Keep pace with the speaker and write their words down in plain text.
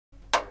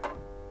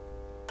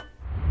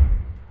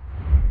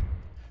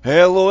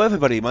Hello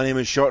everybody, my name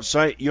is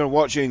Shortsight. You're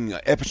watching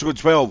episode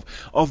 12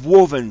 of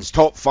Wovn's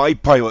top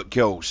 5 pilot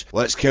kills.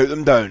 Let's count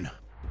them down.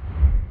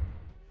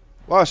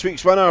 Last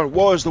week's winner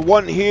was the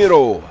One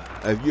Hero.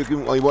 If you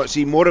want to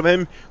see more of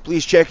him,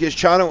 please check his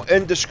channel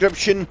in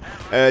description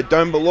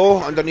down below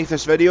underneath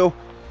this video.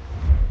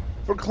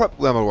 For clip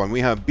number 1 we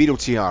have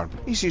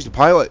BF3. He sees the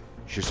pilot,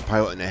 shoots the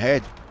pilot in the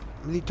head.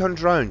 And he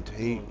turns round,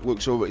 he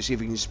looks over to see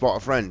if he can spot a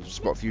friend,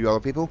 spot a few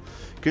other people.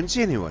 Couldn't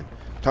see anyone.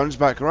 Turns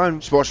back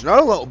around, spots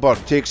another little bird,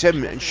 takes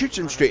him and shoots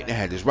him straight in the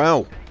head as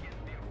well.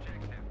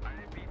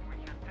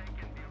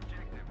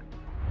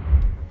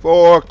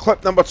 For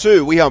clip number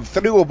 2 we have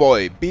Thrill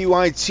Boy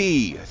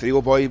BYT.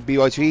 Thrill Boy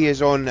BYT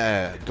is on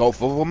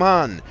Gulf of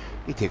Oman.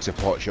 He takes a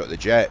pot shot at the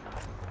jet.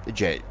 The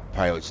jet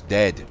pilot's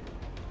dead.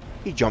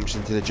 He jumps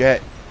into the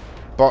jet,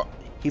 but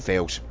he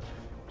fails.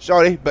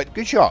 Sorry, but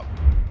good shot.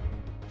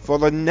 For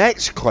the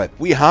next clip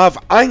we have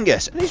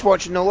Angus, and he's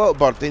watching a little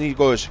bird and he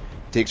goes,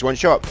 takes one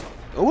shot.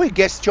 Oh, he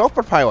gets the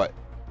chopper pilot.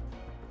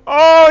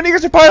 Oh, and he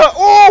gets the pilot.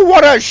 Oh,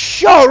 what a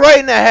shot right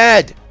in the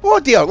head.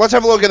 Oh dear, let's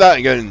have a look at that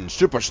again.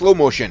 Super slow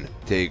motion.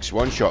 Takes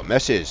one shot,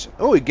 misses.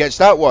 Oh, he gets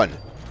that one.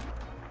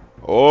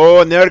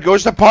 Oh, and there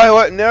goes the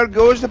pilot, and there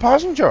goes the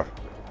passenger.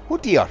 Oh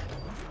dear.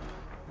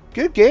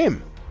 Good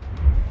game.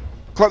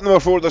 Clip number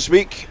 4 this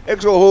week.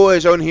 Exo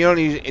is on here, and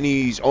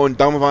he's on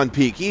Damvan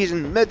Peak. He's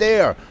in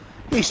mid-air.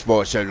 He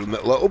spots a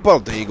little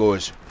bird, and he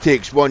goes,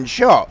 takes one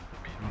shot.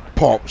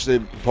 Pops the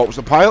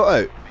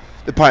pilot out.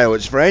 The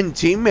pilot's friend,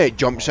 teammate,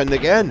 jumps in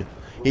again.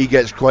 He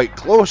gets quite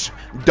close,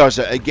 does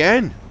it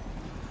again.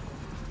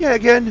 Yeah,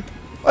 again.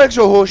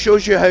 Exo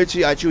shows you how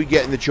to actually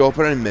get in the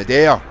chopper in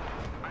mid-air.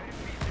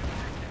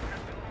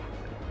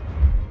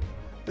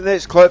 The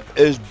next clip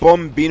is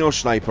Bombino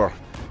Sniper.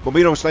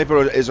 Bombino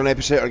Sniper is on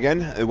episode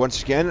again,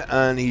 once again,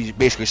 and he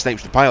basically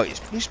snipes the pilot.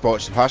 He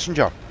spots the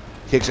passenger.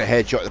 Takes a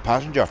headshot at the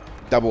passenger.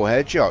 Double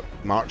headshot.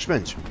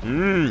 Marksman's.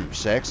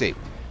 Sexy.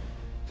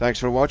 Thanks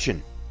for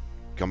watching.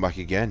 Come back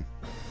again.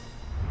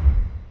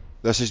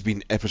 This has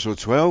been episode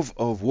 12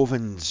 of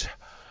Wovn's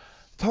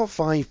top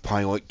 5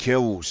 pilot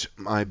kills.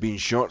 I've been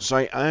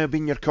Shortsight. I have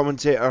been your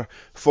commentator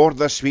for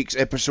this week's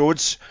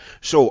episodes.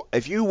 So,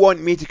 if you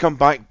want me to come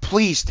back,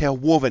 please tell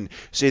Wovn.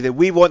 Say that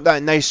we want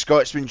that nice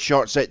Scotsman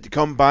Shortsight to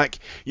come back.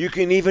 You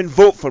can even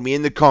vote for me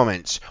in the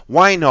comments.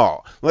 Why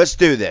not? Let's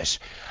do this.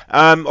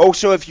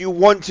 Also, if you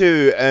want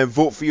to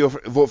vote for your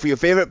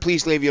favourite,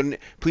 please leave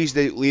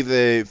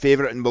the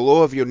favourite in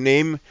below of your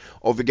name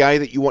of the guy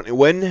that you want to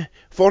win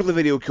for the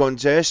video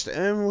contest,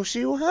 and we'll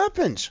see what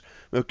happens.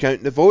 We'll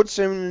count the votes,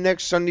 and in the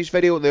next Sunday's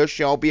video there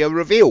shall be a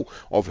reveal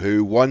of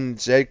who won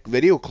said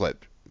video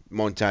clip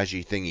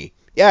montage thingy.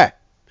 Yeah.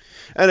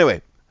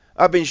 Anyway,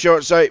 I've been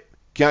Shortsight.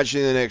 Catch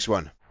you in the next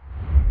one.